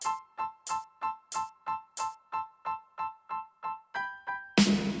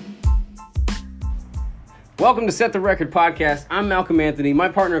Welcome to Set the Record Podcast. I'm Malcolm Anthony. My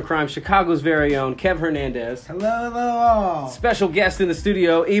partner in crime, Chicago's very own Kev Hernandez. Hello all. Special guest in the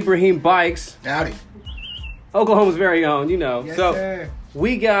studio, Ibrahim Bikes. Howdy. Oklahoma's very own, you know. Yes, so sir.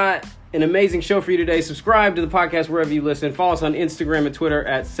 we got an amazing show for you today. Subscribe to the podcast wherever you listen. Follow us on Instagram and Twitter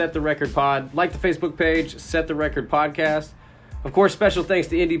at Set the Record Pod. Like the Facebook page, Set the Record Podcast. Of course, special thanks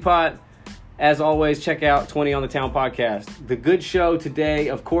to IndiePot. As always, check out 20 on the Town podcast. The good show today,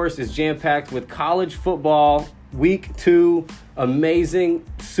 of course, is jam-packed with college football, week 2, amazing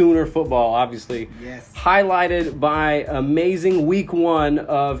Sooner football, obviously. Yes. Highlighted by amazing week 1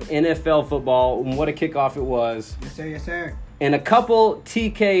 of NFL football, and what a kickoff it was. Yes, sir. Yes, sir. And a couple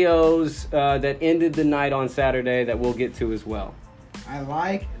TKOs that ended the night on Saturday that we'll get to as well. I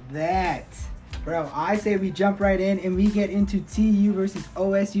like that. Bro, I say we jump right in and we get into TU versus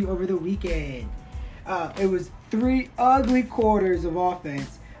OSU over the weekend. It was 3 ugly quarters of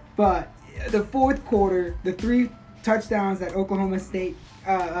offense, but the fourth quarter, the 3 touchdowns that Oklahoma State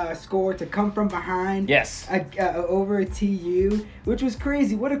scored to come from behind, Yes. over TU, which was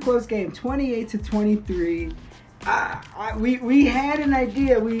crazy. What a close game, 28-23. We had an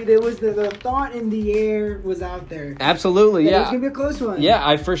idea. There was the thought in the air was out there. Absolutely, It was yeah. gonna be a close one. Yeah,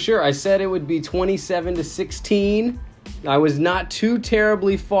 I said it would be 27-16. I was not too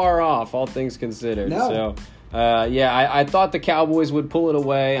terribly far off, all things considered. No. So, I thought the Cowboys would pull it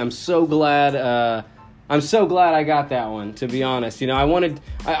away. I'm so glad. I got that one. To be honest, you know,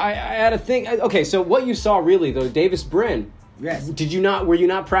 I had a thing. Okay, so what you saw really though, Davis Brin. Yes. Were you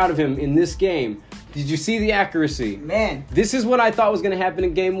not proud of him in this game? Did you see the accuracy? Man. This is what I thought was going to happen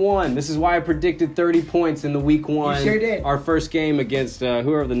in game 1. This is why I predicted 30 points in the week 1. You sure did. Our first game against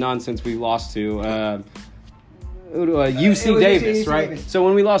whoever the nonsense we lost to. UC Davis, UC right? Davis. So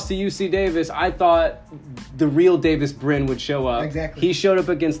when we lost to UC Davis, I thought the real Davis Brin would show up. Exactly. He showed up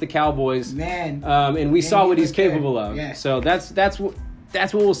against the Cowboys. Man. And we saw he what he's was there. capable of. Yeah. So that's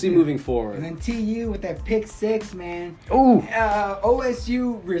what we'll see moving And forward. then TU with that pick 6, man. Ooh.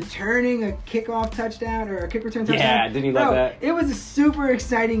 OSU returning a kickoff touchdown or a kick return touchdown. Yeah, didn't you love Bro, that? It was a super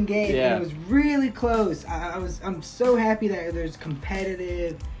exciting game. Yeah. And it was really close. I'm so happy that there's just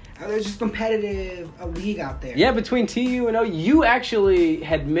competitive a league out there. Yeah, between TU and OU, you actually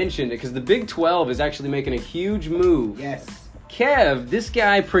had mentioned it because the Big 12 is actually making a huge move. Yes. Kev, this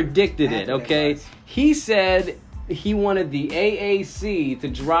guy predicted it, That's what it okay? was. He said he wanted the AAC to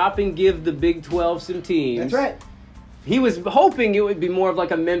drop and give the Big 12 some teams. That's right. He was hoping it would be more of like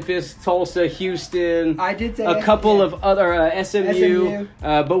a Memphis, Tulsa, Houston. I did say a that, couple yeah. of other SMU.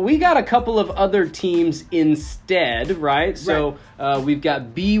 But we got a couple of other teams instead, right? So we've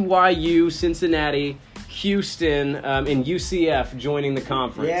got BYU, Cincinnati, Houston, and UCF joining the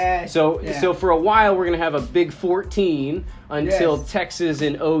conference. Yes. So for a while we're gonna have a Big 14 until Yes. Texas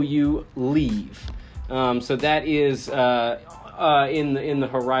and OU leave. So that is in the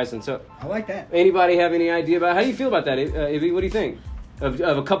horizon. So I like that. anybody have any idea about how do you feel about that, Ivy? What do you think of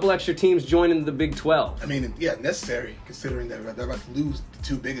a couple extra teams joining the Big 12? I mean, yeah, necessary considering that they're about to lose the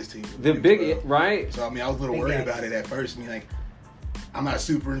 2 biggest teams. The big right? So I mean, I was a little Big worried games. about it at first. I mean, like, I'm not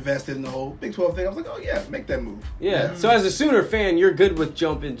super invested in the whole Big 12 thing. I was like, oh yeah, make that move. Yeah. So as a Sooner fan, you're good with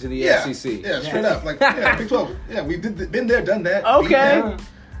jumping to the Yeah, SEC. yeah, straight up. Like, yeah, Big 12. Yeah, we've been there, done that. Okay. Beat them,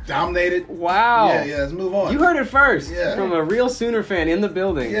 dominated. Wow. Yeah, let's move on. You heard it first Yeah. from a real Sooner fan in the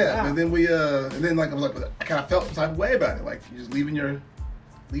building. Yeah, and then I was like, I kind of felt some type of way about it. Like, you're just leaving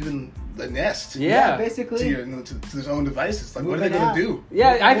the nest. Yeah. Basically. To their own devices. Like, what are they Moving going out. to do?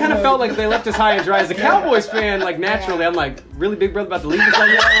 Yeah, I kind of felt like they left us high and dry. As a Cowboys fan, like naturally, I'm like, really, big brother about to leave us like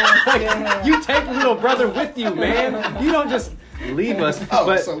that? Like, Yeah. you take little brother with you, man. You don't just leave us. Oh,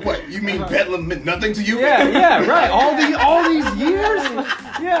 but so what? You mean Bedlam meant nothing to you? yeah, right. All these years.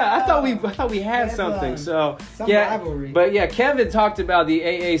 Yeah, I thought we had Bedlam. something. So Some yeah, rivalry. but yeah, Kevin talked about the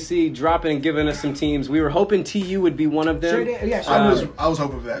AAC dropping and giving us some teams. We were hoping TU would be one of them. Sure did. Yeah, sure. I was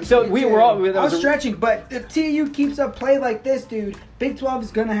hoping for that. So we were all. I was stretching, but if TU keeps up play like this, dude, Big 12 is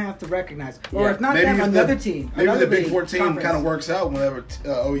gonna have to recognize, or Yeah. if not maybe them, if another the, team. Maybe another the Big league, 14 conference. kind of works out whenever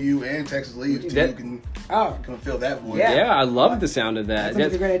OU and Texas leave. TU That- can Oh, fill that void. Yeah, I love the sound of that. That sounds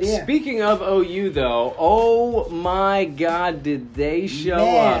like a great idea. Speaking of OU, though, oh my God, did they show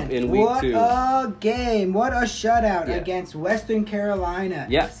man, up in week what 2? a game! What a shutout Yeah. against Western Carolina.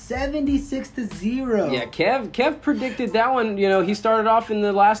 Yeah. 76-0. Yeah, Kev predicted that one. You know, he started off in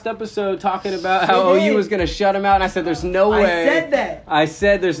the last episode talking about how He did. OU was going to shut him out, and I said, "There's no I way." said that. I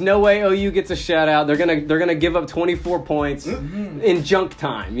said, "There's no way OU gets a shutout. They're gonna give up 24 points in junk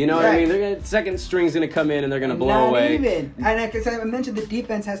time. You know what I Right. mean? Second string's gonna come in and they're gonna blow Not away." even. And like I said, I mentioned the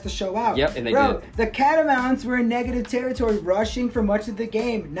defense has to show out. Yep, and they Bro, did. the Catamounts were in negative territory, rushing for much of the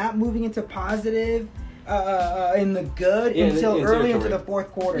game, not moving into positive in the good Yeah, until into early the into the third.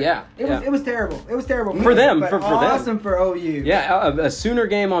 fourth quarter. Yeah, It was terrible. It was terrible For them, but for them. awesome for OU. Yeah, a Sooner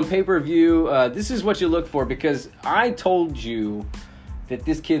game on pay-per-view. This is what you look for because I told you that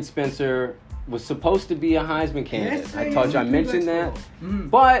this kid Spencer was supposed to be a Heisman candidate. Yes, I he told is. you, I He's mentioned that. basketball.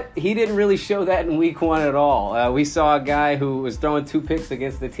 But he didn't really show that in week 1 at all. We saw a guy who was throwing 2 picks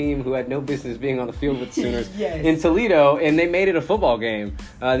against the team who had no business being on the field with the Sooners Yes. in Toledo, and they made it a football game.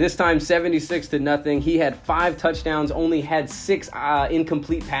 This time 76-0. He had 5 touchdowns, only had 6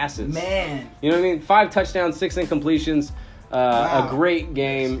 incomplete passes. Man. You know what I mean? 5 touchdowns, 6 incompletions. Wow. A great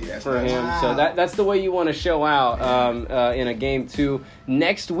game Yes, for him. wow. So that's the way you want to show out in a game 2.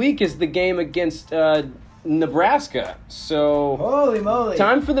 Next week is the game against Nebraska. So Holy moly.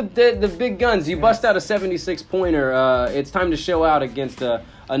 time for the big guns. You bust out a 76-pointer. It's time to show out against a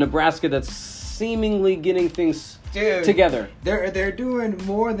Nebraska that's seemingly getting things Dude, together. They're doing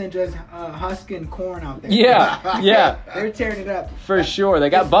more than just husking corn out there. Yeah. They're tearing it up. For sure. They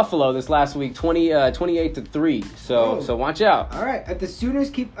got Buffalo this last week, 28-3. Oh. So watch out. All right, if the Sooners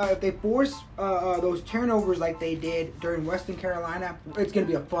keep, if they force those turnovers like they did during Western Carolina, it's gonna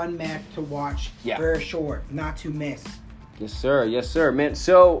be a fun match to watch. Yeah. For sure, not to miss. Yes, sir, man.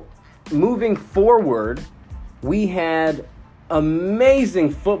 So, moving forward, we had amazing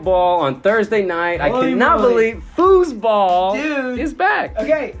football on Thursday night. I Holy cannot moly. believe foosball Dude. is back.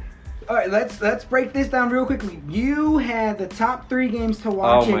 Okay, all right, let's break this down real quickly. You had the top 3 games to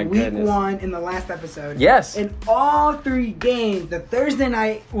watch Oh, my in week goodness. 1 in the last episode. Yes. In all 3 games, the Thursday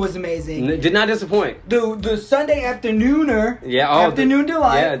night was amazing. Did not disappoint. The Sunday afternooner, Yeah, afternoon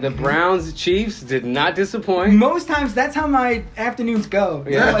delight. Yeah, the Browns Chiefs did not disappoint. Most times, that's how my afternoons go.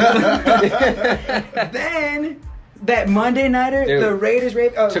 Yeah. Then that Monday nighter, Dude, the Raiders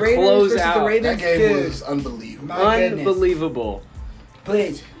close versus out, the Ravens. That game dude, was unbelievable. My goodness. Unbelievable.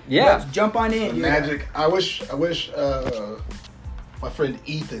 Please, Yeah. let's jump on in. dude. Magic. I wish my friend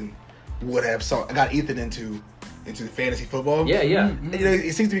Ethan would have got Ethan into fantasy football. Yeah. You know,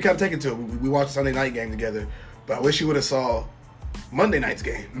 he seems to be kind of taken to it. We watched Sunday night game together, but I wish he would have saw Monday night's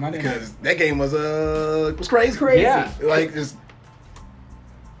game because that game was crazy. Crazy. Yeah. Like just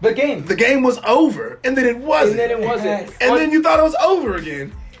The game. the game was over and then it wasn't. And then it wasn't. Yes. And then you thought it was over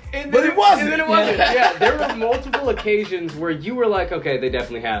again. But it wasn't. And then it wasn't. Yeah, there were multiple occasions where you were like, okay, they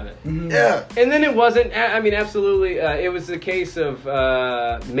definitely have it. Yeah. And then it wasn't. I mean, absolutely. It was a case of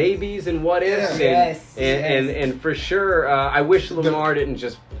maybes and what ifs. Yeah. And for sure, I wish Lamar didn't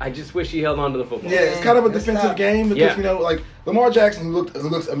just. I just wish he held on to the football. Yeah, it's kind of a That's defensive tough. game because Yeah. you know, like Lamar Jackson, who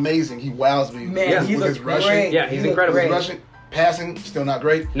looks amazing. He wows me. Man, Yeah. he with his looked rushing. great. Yeah, he's He looked incredible. great. Rushing, passing, still not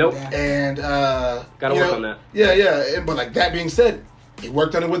great. Nope. Yeah. And Gotta you work know, on that. Yeah. But like that being said, he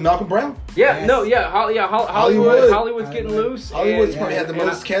worked on it with Malcolm Brown. Yeah. Yes. No. Yeah. Hollywood's getting loose. Hollywood's and- probably had the and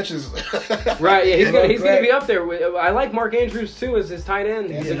most catches. Right, yeah, he's looked gonna great. be up there. I like Mark Andrews too as his tight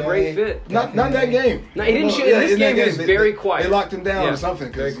end. He's a Yeah. great fit. Not in that game. No, he didn't No, shoot- in this in that game, he was they- very they- quiet. They locked him down Yeah. or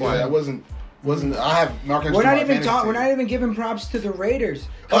something. Very Because quiet. I wasn't. I have Mark Andrews. We're not on my even fantasy talking. We're team. not even giving props to the Raiders.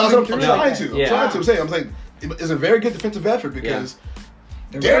 Oh, that's what I'm Coming trying through to. like Yeah. I'm saying it's a very good defensive effort because that.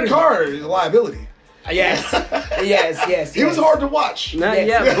 The Derek Raiders- Carr is a liability. Yes. yes. He was hard to watch. Not,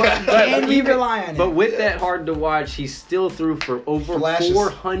 Yes. Yeah, but And we rely on it. But with that hard to watch, he still threw for over Flashes.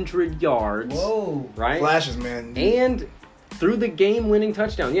 400 yards. Whoa. Right? Flashes, man. And threw the game-winning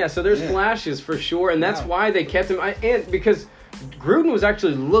touchdown. Yeah, so there's Yeah. flashes for sure, and that's Wow. why they kept him. And because Gruden was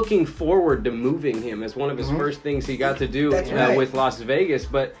actually looking forward to moving him as one of his first things he got to do That's right. with Las Vegas,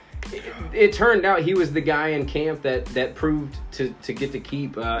 but it turned out he was the guy in camp that proved to get to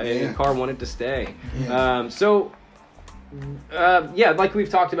keep, and Carr wanted to stay. Yeah. Like we've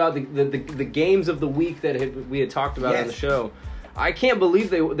talked about the games of the week that we had talked about on the Yes. show. I can't believe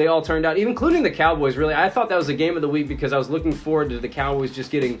they all turned out, including the Cowboys. Really, I thought that was the game of the week because I was looking forward to the Cowboys just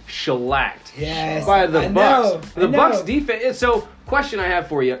getting shellacked Yes. by the I Bucks. know, The I know. Bucks defense. So, question I have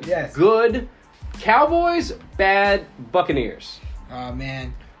for you: Yes. Good Cowboys, bad Buccaneers. Oh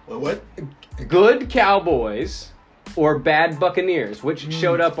man. What? Good Cowboys or bad Buccaneers, which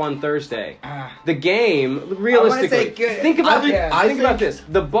showed up on Thursday. Ah. The game, realistically, say good. think about I think about this.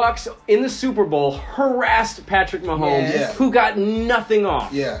 The Bucks in the Super Bowl harassed Patrick Mahomes, Yes. who got nothing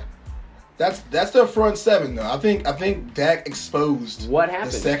off. Yeah. That's their front seven though. I think Dak exposed What the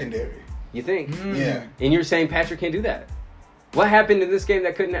happened? secondary. You think? Yeah. And you're saying Patrick can't do that? What happened in this game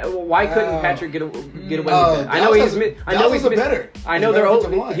that couldn't? Why couldn't Patrick get away with that? I know Dallas he's. I know Dallas he's is missing. better. I know He's they're. better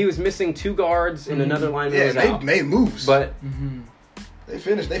offensive line. He was missing 2 guards and another lineman Yeah, was they out. made moves. But they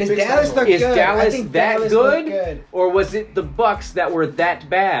finished. They Because fixed Dallas that. looked is good. I Dallas think that Dallas good, looked good. or was it the Bucks that were that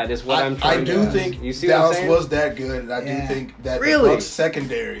bad? Is what I'm I trying do to. think You see what I'm Dallas saying? was that good, and I Yeah. do think that Really? the Bucks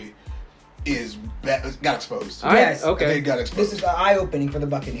secondary got exposed. Yes. Okay. They got exposed. This is eye-opening for the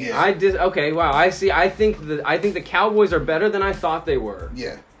Buccaneers. Yeah. Okay. Wow. I see. I think the Cowboys are better than I thought they were.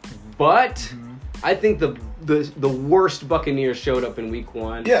 Yeah. But I think the worst Buccaneers showed up in Week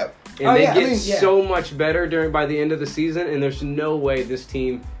 1. Yeah. And they get yeah. so much better by the end of the season, and there's no way this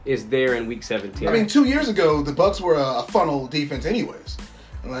team is there in Week 17. I mean, 2 years ago, the Bucs were a funnel defense, anyways.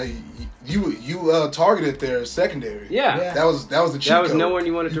 Like you targeted their secondary. Yeah. That was the cheat That was code. no one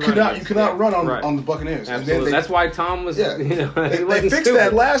you wanted to You run could not against. run Right. on the Buccaneers. Absolutely. And then That's why Tom was. Yeah. You know, they he wasn't fixed stupid.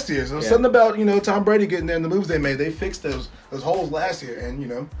 that last year. So Yeah. something about Tom Brady getting there and the moves they made. They fixed those holes last year,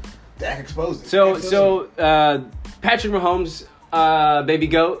 and Dak exposed it. So Patrick Mahomes, baby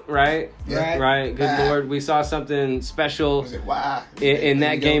goat, right? Yeah. Right. Good Ah. Lord, we saw something special Was it wow? in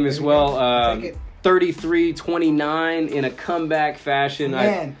that game as well. Take it. 33-29 in a comeback fashion.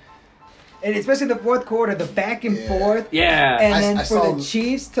 Man. And especially the fourth quarter, the back and forth. Yeah. And then I for saw the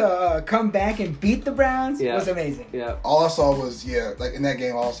Chiefs to come back and beat the Browns Yeah. was amazing. Yeah. All I saw was like in that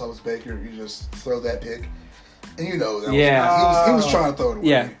game. All I saw was Baker. You just throw that pick, and that Yeah. he was trying to throw it away.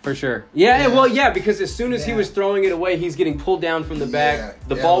 Yeah, for sure. Yeah, Yeah. well, yeah, because as soon as he Yeah. was throwing it away, he's getting pulled down from the back. Yeah.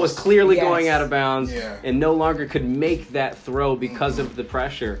 The Yeah, ball it was was- clearly Yes. going out of bounds Yeah. and no longer could make that throw because of the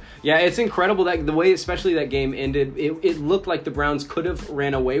pressure. Yeah, it's incredible that the way, especially that game ended, it looked like the Browns could have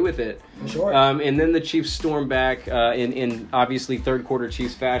ran away with it. For sure. And then the Chiefs stormed back in obviously third quarter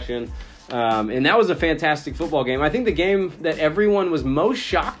Chiefs fashion. And that was a fantastic football game. I think the game that everyone was most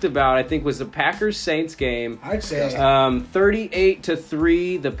shocked about, I think, was the Packers-Saints game. I'd say.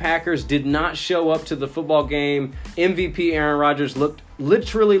 38-3. The Packers did not show up to the football game. MVP Aaron Rodgers looked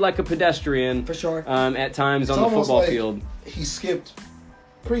literally like a pedestrian. For sure. At times It's on the almost football like field. He skipped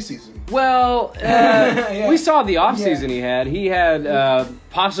preseason. Well, Yeah. we saw the offseason Yeah. he had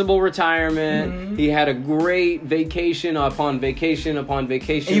possible retirement. He had a great vacation upon vacation upon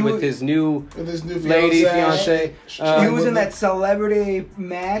vacation He with was- his new With his new lady, fiance. He was in that celebrity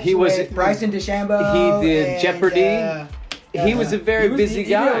match he was- with Bryson DeChambeau. he did and, Jeopardy. He was a very He was- busy he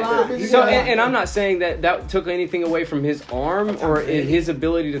did a guy. lot. He did So, a lot. and I'm not saying that took anything away from his arm or his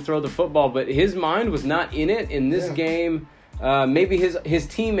ability to throw the football, but his mind was not in it in this Yeah. game. Maybe his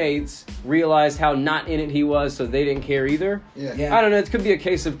teammates realized how not in it he was, so they didn't care either. Yeah. I don't know. It could be a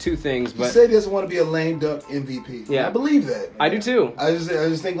case of two things, He but said he doesn't want to be a lame duck MVP. Yeah. I believe that. I do too. I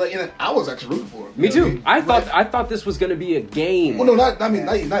just think I was actually rooting for him. Me You know what too. I mean? I thought this was going to be a game. Well, no, not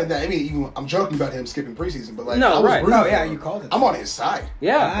even I'm joking about him skipping preseason, but No, I was right. rooting Oh, for yeah, him. you called it. I'm on his side.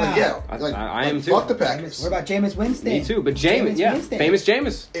 Yeah. Like, I am too. Fuck the Packers. What about Jameis Winston? Me too. But Jameis, yeah, Winston. famous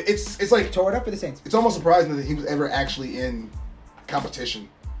Jameis. It's like Tore it up for the Saints. it's almost surprising that he was ever actually in competition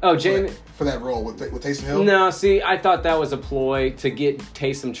Oh, Jameis. for that role with Taysom Hill. No, see, I thought that was a ploy to get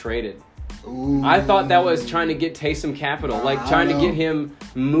Taysom traded. Ooh. I thought that was trying to get Taysom capital, like I trying to don't get know. him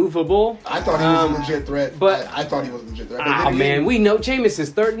movable. I thought he was a legit threat, but- I thought he was a legit threat. But Ah, then again, man, we know Jameis is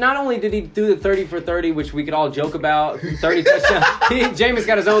third. Not only did he do the 30 for 30, which we could all joke about, 30 touchdowns. Jameis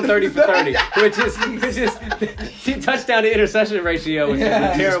got his own 30 for 30, which is touchdown to interception ratio, which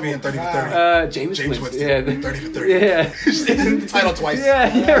Yeah. is he was terrible. being 30 for 30. James James Winston. Winston, 30 for 30. Yeah. Title twice.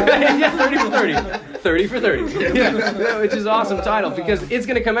 Yeah, right. Yeah, 30 for 30. 30 for 30. Yeah, which is awesome title because it's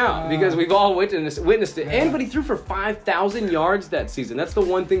going to come out because we've all witnessed it. And but he threw for 5,000 yards that season. That's the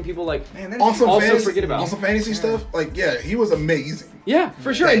one thing people like. Man, that's On some Also fantasy, forget about. on some fantasy stuff, he was amazing. Yeah,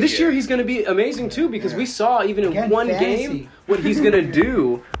 for sure. Thank And this you. year he's going to be amazing too because Yeah. we saw even in Again, one fantasy. game what he's going to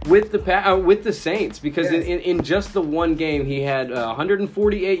do with the Saints because Yes. in just the one game he had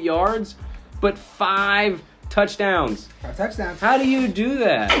 148 yards but 5 touchdowns. 5 touchdowns. How do you do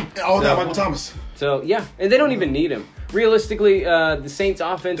that? All that Michael Thomas. So yeah, and they don't even need him. Realistically, the Saints'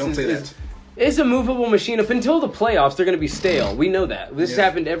 offense Don't say is that. is a movable machine. Up until the playoffs, they're going to be stale. We know that. This Yeah.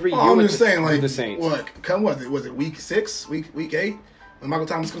 happened every year. I'm with just the, saying, with the Saints. was it week 6, week 8 when Michael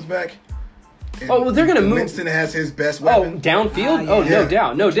Thomas comes back? And Oh, well, they're gonna move- Winston has his best Oh, weapon. downfield? yeah. Oh, no Yeah.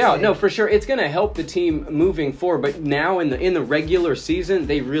 doubt, no doubt, Interesting. no, for sure. It's going to help the team moving forward. But now in the regular season,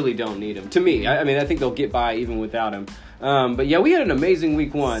 they really don't need him. To me, I mean, I think they'll get by even without him. But yeah, we had an amazing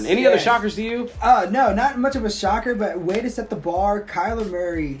week 1. Any other Yes. shockers to you? No, not much of a shocker, but way to set the bar. Kyler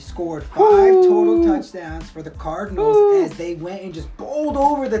Murray scored 5 total touchdowns for the Cardinals Woo. as they went and just bowled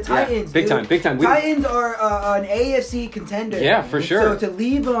over the Titans. big dude. time, big time. Titans are an AFC contender. Yeah, for sure. So to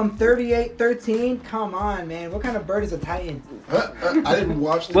leave them 38-13, come on, man. What kind of bird is a Titan? I didn't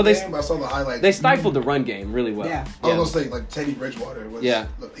watch the Well, they- game, but I saw the highlights. They stifled the run game really well. Yeah. I was gonna say Teddy Bridgewater was. Yeah.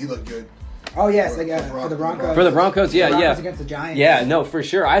 He looked good. Oh yes, for the Broncos. For the Broncos, yeah, Broncos yeah. against the Giants. Yeah, no, for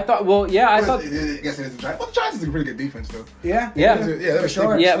sure. I thought. Well, yeah, I thought. Yes, it is the Giants. Well, the Giants is a pretty good defense, though. Yeah. Yeah, for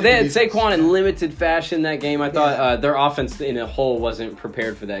sure. Yeah, they had Saquon in limited fashion that game. I thought their offense in a whole wasn't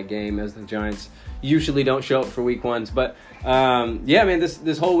prepared for that game, as the Giants usually don't show up for week ones. But yeah, man,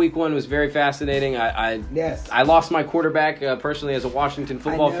 this whole week one was very fascinating. I lost my quarterback personally as a Washington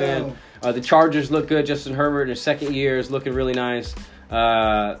football fan. The Chargers look good. Justin Herbert in his second year is looking really nice.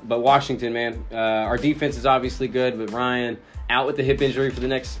 But Washington, man, our defense is obviously good, but Ryan out with the hip injury for the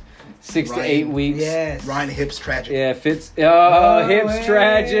next 6 to 8 weeks. Yes. Ryan Hip's tragic. Yeah, Fitz. Oh, Hip's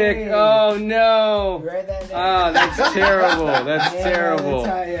tragic. Oh no. Write that down. Oh, that's terrible. That's terrible.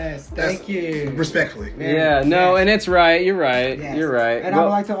 Yes, thank you. Respectfully. Yeah, no, and it's right. You're right. Yes. You're right. And I would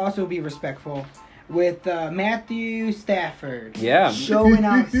like to also be respectful with Matthew Stafford. Yeah. Showing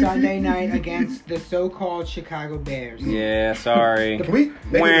out Sunday night against the so-called Chicago Bears. Yeah, sorry. Can we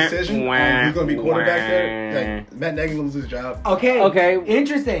make a decision on who's going to be quarterback there? Wah. Like, Matt Nagy will lose his job. Okay.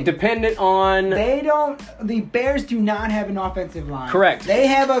 Interesting. Dependent on. The Bears do not have an offensive line. Correct. They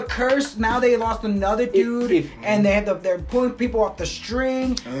have a curse. Now they lost another dude, and they're pulling people off the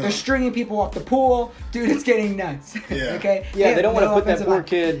string. They're stringing people off the pool. Dude, it's getting nuts. Yeah. Okay. Yeah, they don't want to put that offensive poor line.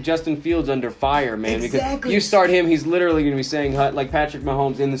 kid Justin Fields under fire, man. Because Exactly. you start him, he's literally going to be saying like Patrick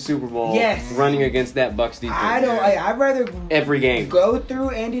Mahomes in the Super Bowl, Yes. running against that Bucs defense. I'd rather Every game. go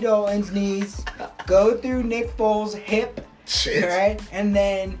through Andy Dalton's knees, go through Nick Foles' hip, Shit. right, and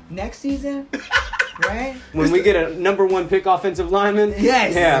then next season, right? When we get a number 1 pick offensive lineman,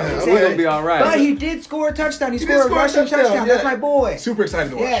 Yes. yeah, Exactly. we're gonna be all right. But he did score a touchdown. He did scored a score a rushing touchdown. yeah. That's my boy. Super excited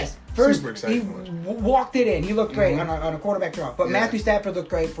to watch. Yes. First, Super excited he to watch. walked it in. He looked great on a quarterback draw. But Yeah. Matthew Stafford looked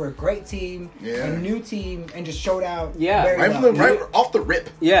great for a great team, Yeah. a new team, and just showed out. Yeah. very Right, well. right off the rip.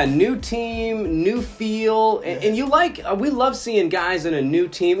 Yeah, new team, new feel, and you we love seeing guys in a new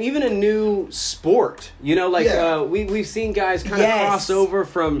team, even a new sport. You know, like Yeah. we've seen guys kind of Yes. cross over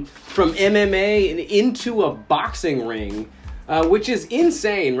from MMA and into a boxing ring, which is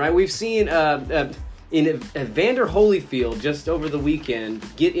insane, right? We've seen in Evander Holyfield just over the weekend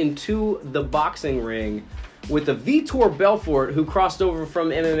get into the boxing ring with a Vitor Belfort who crossed over from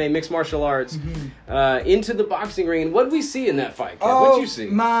MMA, mixed martial arts, into the boxing ring. And what did we see in that fight, Kev? What'd you see?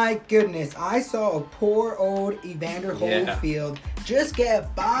 My goodness. I saw a poor old Evander Yeah. Holyfield just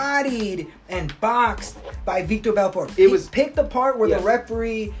get bodied and boxed by Victor Belfort. It He was- picked the part where Yeah. the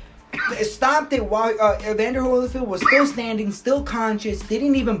referee stopped it while Evander Holyfield was still standing, still conscious,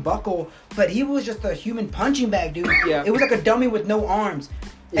 didn't even buckle, but he was just a human punching bag, dude. Yeah. It was like a dummy with no arms.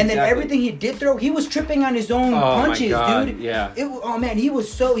 And then Exactly. everything he did throw, he was tripping on his own Oh, my punches, God, dude. yeah. Oh man, he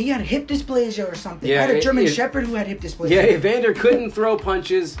had hip dysplasia or something. Yeah, I had a German it- Shepherd who had hip dysplasia. Yeah, Evander couldn't throw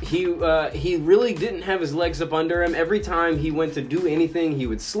punches. He really didn't have his legs up under him. Every time he went to do anything, he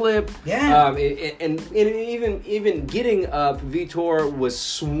would slip. Yeah. And even getting up, Vitor was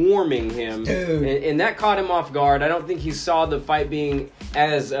swarming him, Dude. and that caught him off guard. I don't think he saw the fight being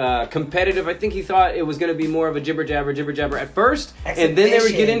as competitive. I think he thought it was going to be more of a jibber jabber at first, and then they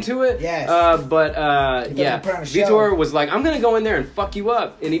would get Exhibition. into it. Yes. Yeah, put on a show. Vitor was like, "I'm going to go in there and fuck you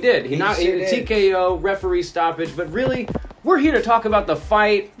up," and he did. He knocked sure did. TKO, referee stoppage, but really, we're here to talk about the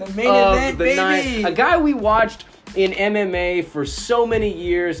fight The main of event, the baby. night. A guy we watched in MMA for so many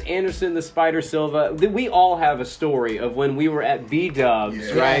years, Anderson the Spider Silva. We all have a story of when we were at B-Dubs,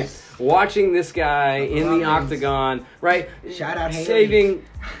 Yes. right? Watching this guy in the Rumblings. octagon, right? Shout out Haley. Saving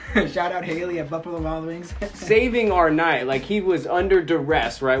Shout out Haley at Buffalo Wild Wings. saving our night. Like, he was under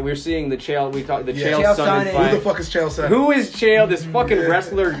duress, right? We're seeing the Chael Yeah. Chael Chael Sonnen Sonnen. fight. Who the fuck is Chelsea? Who is Chael, this fucking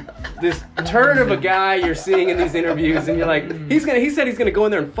wrestler, this turd of a guy you're seeing in these interviews, and you're like, he said he's gonna go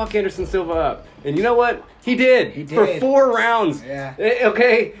in there and fuck Anderson Silva up. And you know what? He did. He For did. 4 rounds. Yeah.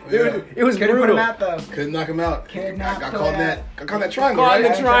 Okay? Yeah. It was Couldn't put brutal. him out though. Couldn't knock him out. Could I not got put caught him that. out. I caught that triangle, Caught in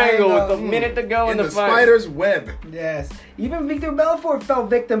right? the triangle with a Triangle. minute to go in the fight. spider's web. Yes. Even Victor Belfort fell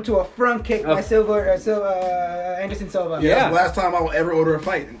victim to a front kick by Anderson Silva. Yeah, Yeah. that's the last time I will ever order a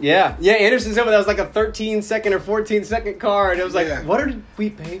fight. Yeah, Anderson Silva, that was like a 13-second or 14-second card. It was like, Yeah. what did we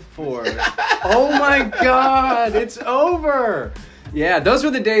pay for? Oh my God, it's over. Yeah, those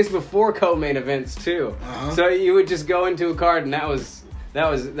were the days before co-main events too. Uh-huh. So you would just go into a card and that was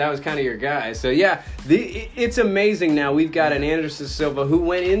kind of your guy. So yeah, it's amazing now. We've got an Anderson Silva who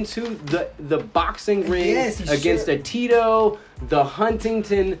went into the boxing ring Yes, he against should. a Tito, the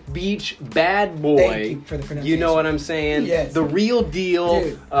Huntington Beach bad boy. Thank you for the pronunciation. You know what I'm saying? Yes. The real deal.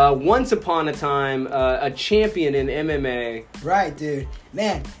 Dude. Once upon a time, a champion in MMA. Right, dude.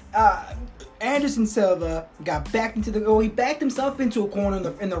 Man, Anderson Silva got backed into he backed himself into a corner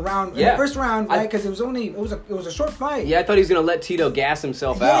in the round, in Yeah. the first round, right? Because it was a short fight. Yeah, I thought he was gonna let Tito gas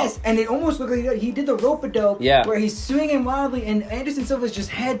himself out. Yes, and it almost looked like he did the rope-a-dope, Yeah. where he's swinging wildly, and Anderson Silva's just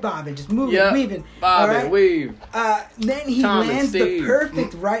head bobbing, just moving, Yeah, weaving. bob all and weave. Then he Tom and lands the Steve.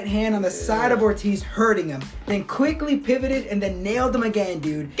 perfect right hand on the side of Ortiz, hurting him. Then quickly pivoted and then nailed him again,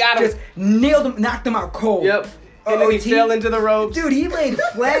 dude. Got him. Just nailed him, knocked him out cold. Yep. And then he Ortiz- fell into the ropes. Dude, he laid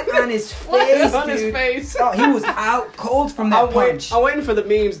flat on his Flat face, on dude. his face. Oh, he was out cold from that punch. I'm waiting for the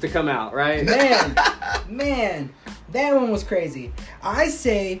memes to come out, right? Man, that one was crazy. I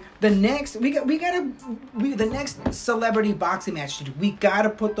say the next the next celebrity boxing match, dude. We gotta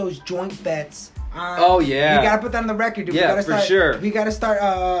put those joint bets on. Oh, yeah. we gotta put that on the record, dude. Yeah, we gotta for start, sure. We gotta start.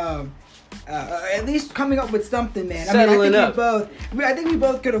 At least coming up with something, man. Settling up. I think we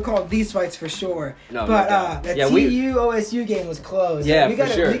both could have called these fights for sure. No, but no doubt. the Yeah, TU OSU game was close. Yeah, we for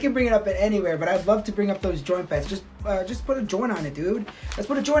sure. We can bring it up at anywhere, but I'd love to bring up those joint bets. Just put a joint on it, dude. Let's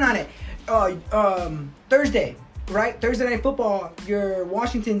put a joint on it. Thursday. Right, Thursday Night Football. Your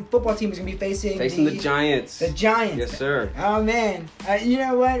Washington football team is gonna be facing the Giants. The Giants. Yes, sir. Oh man, you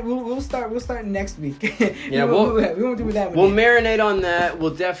know what? We'll start next week. Yeah, we won't do that one. We'll marinate on that.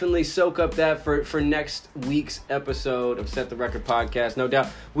 We'll definitely soak up that for next week's episode of Set the Record Podcast, no doubt.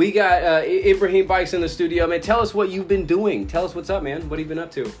 We got Ibrahim Bikes in the studio, man. Tell us what you've been doing. Tell us what's up, man. What have you been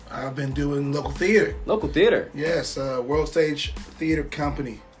up to? I've been doing local theater. Local theater. Yes, World Stage Theater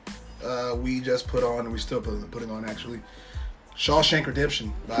Company. We just put on, and we're still putting on actually, Shawshank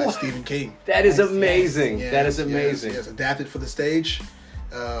Redemption by Stephen King. That is Nice, amazing. Yes, That is amazing. Yes, adapted for the stage.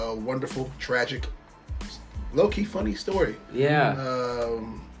 Wonderful, tragic, low-key funny story. Yeah.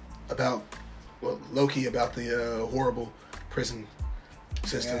 About, low-key about the horrible prison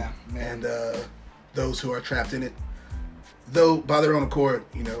system. Yeah, man. And those who are trapped in it. Though, by their own accord,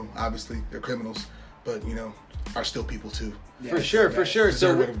 obviously they're criminals, but, are still people too. For sure. Deserve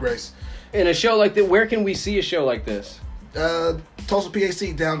So, of grace. in a show like that, where can we see a show like this? Tulsa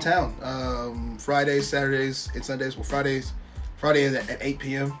PAC downtown. Fridays, Saturdays, and Sundays. Well, Friday is at 8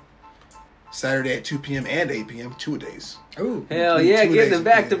 p.m. Saturday at 2 p.m. and 8 p.m. 2 days. Ooh. Hell Two yeah, days getting the of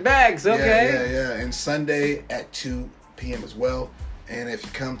back-to-backs, okay. Yeah. And Sunday at 2 p.m. as well. And if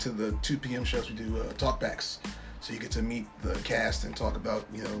you come to the 2 p.m. shows, we do talkbacks. So you get to meet the cast and talk about,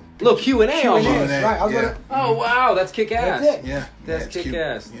 Little Q&A almost. Q&A. Right, I was Yeah. gonna- Oh, wow, that's kick-ass. That's it. Yeah. That's it's cute.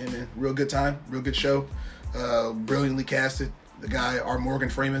 kick-ass. Yeah, man. Real good time. Real good show. Brilliantly casted. The guy, R. Morgan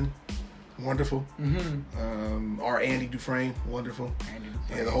Freeman, wonderful. Mm-hmm. R. Andy Dufresne, wonderful.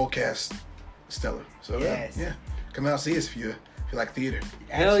 Yeah, the whole cast, stellar. So Yes. yeah, come out and see us if you like theater.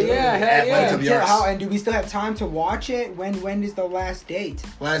 Hell yeah, hell Athletic yeah. of the arts. And do we still have time to watch it? When is the last date?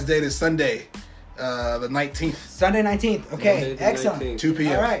 Last date is Sunday, the 19th, Sunday 19th. Okay, Monday the excellent. 19th. 2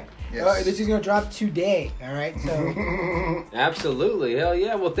 p.m. All right. Yes. This is gonna drop today. All right. So Absolutely. Hell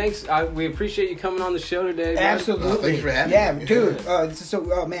yeah. Well, thanks. We appreciate you coming on the show today, man. absolutely. thank you for having yeah, me. dude. This is so.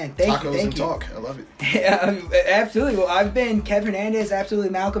 Oh man, thank Tacos you. Thank and you. talk. I love it. Absolutely. Well, I've been Kevin Hernandez, absolutely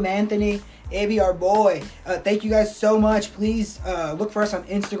Malcolm Anthony, Avi, our boy. Thank you guys so much. Please look for us on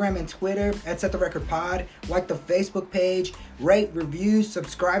Instagram and Twitter at Set the Record Pod. Like the Facebook page, rate, review,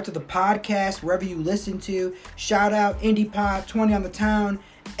 subscribe to the podcast wherever you listen to. Shout out Indie Pop, 20 on the Town,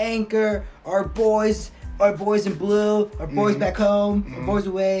 Anchor, our boys in blue, our boys back home, our boys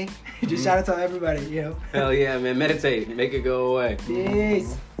away. Just shout out to everybody, Hell yeah, man. Meditate. Make it go away.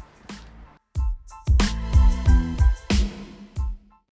 Peace.